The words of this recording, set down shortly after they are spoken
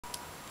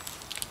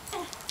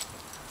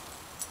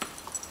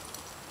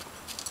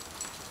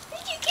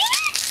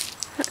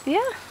Yeah.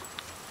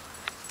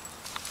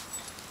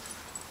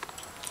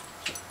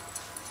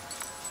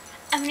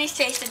 I'm gonna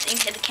say something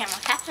to the camera,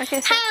 okay?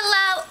 Okay.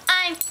 Hello,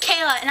 I'm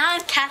Kayla, and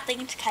I'm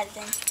Kathleen's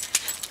cousin.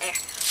 There.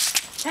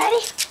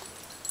 Ready?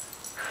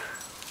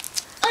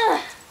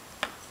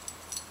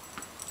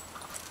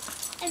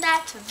 And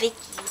that's Vicki.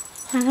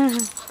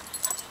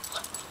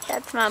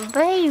 That's my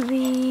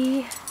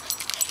baby.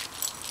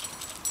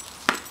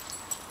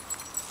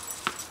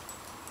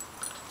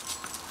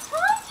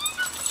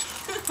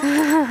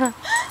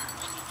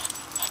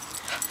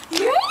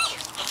 You ready?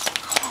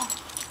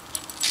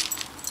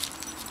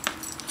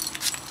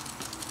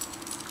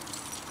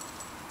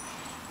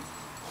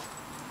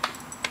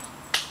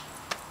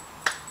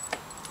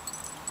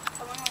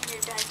 I wonder when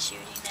you're done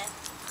shooting it.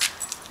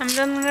 I'm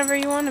done whenever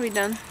you want to be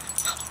done.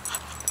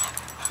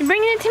 You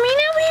bringing it to me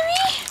now,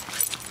 baby?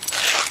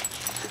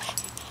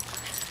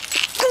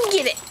 Come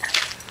get it.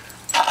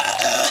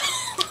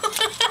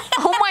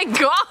 Oh my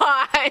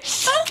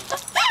gosh.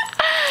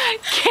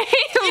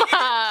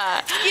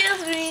 Kayla.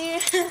 Excuse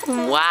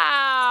me.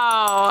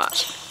 Wow.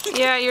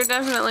 Yeah, you're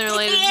definitely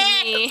related to me.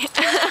 Ready?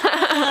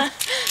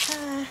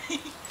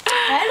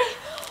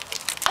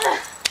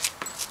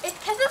 It's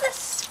because of the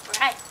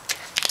Sprite.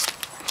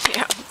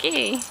 Yeah,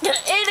 okay.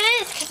 It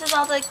is because of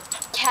all the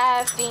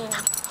caffeine.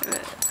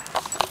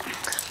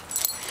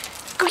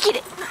 Go get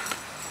it.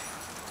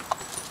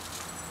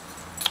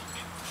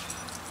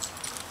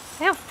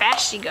 See how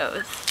fast she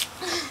goes.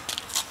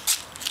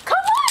 Come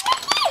on,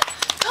 Vicki!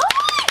 Come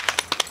on!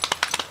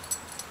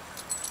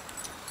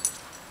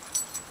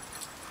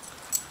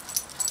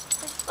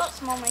 I spilled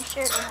some on my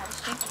shirt when I was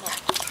drinking it.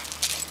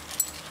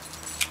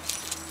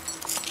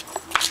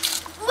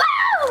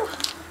 Wow!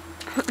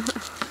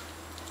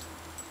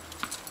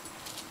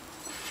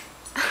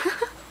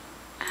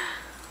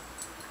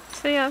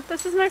 So yeah,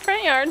 this is my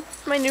front yard.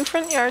 My new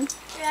front yard.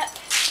 Yeah.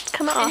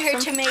 Kind of awesome. And her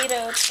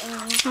tomato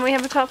thing. And we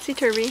have a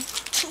topsy-turvy.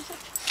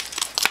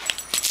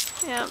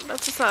 Yeah,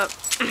 that's what's up.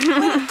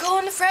 Wait, go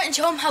in the front and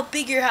show them how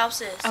big your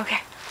house is.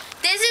 Okay.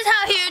 This is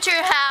how huge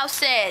her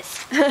house is.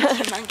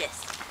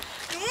 Humongous.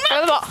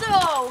 Throw the ball.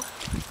 So,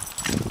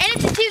 and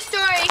it's a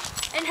 2-story,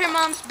 and her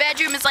mom's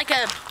bedroom is like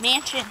a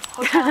mansion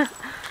hotel.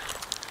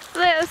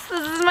 This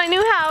is my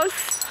new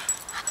house.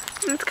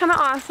 It's kind of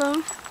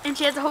awesome. And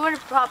she has a whole bunch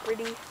of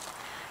property.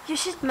 You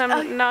should. And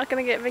I'm not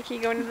gonna get Vicki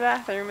going to the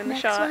bathroom in the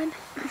Next shot. one. Ew,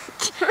 you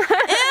got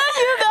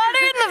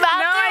her in the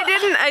bathroom. No, I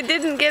didn't. I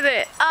didn't get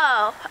it.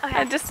 Oh, okay.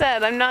 I just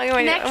said I'm not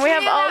going to. Next And we have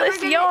video all that this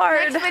we're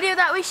yard. Next video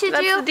that we should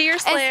That's do. the deer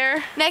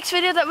slayer. Next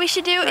video that we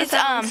should do That's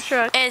Evan's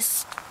truck.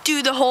 is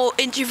do the whole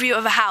interview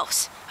of a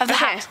house. Of the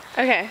house.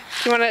 Okay.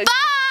 Do you want to?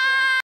 Bye.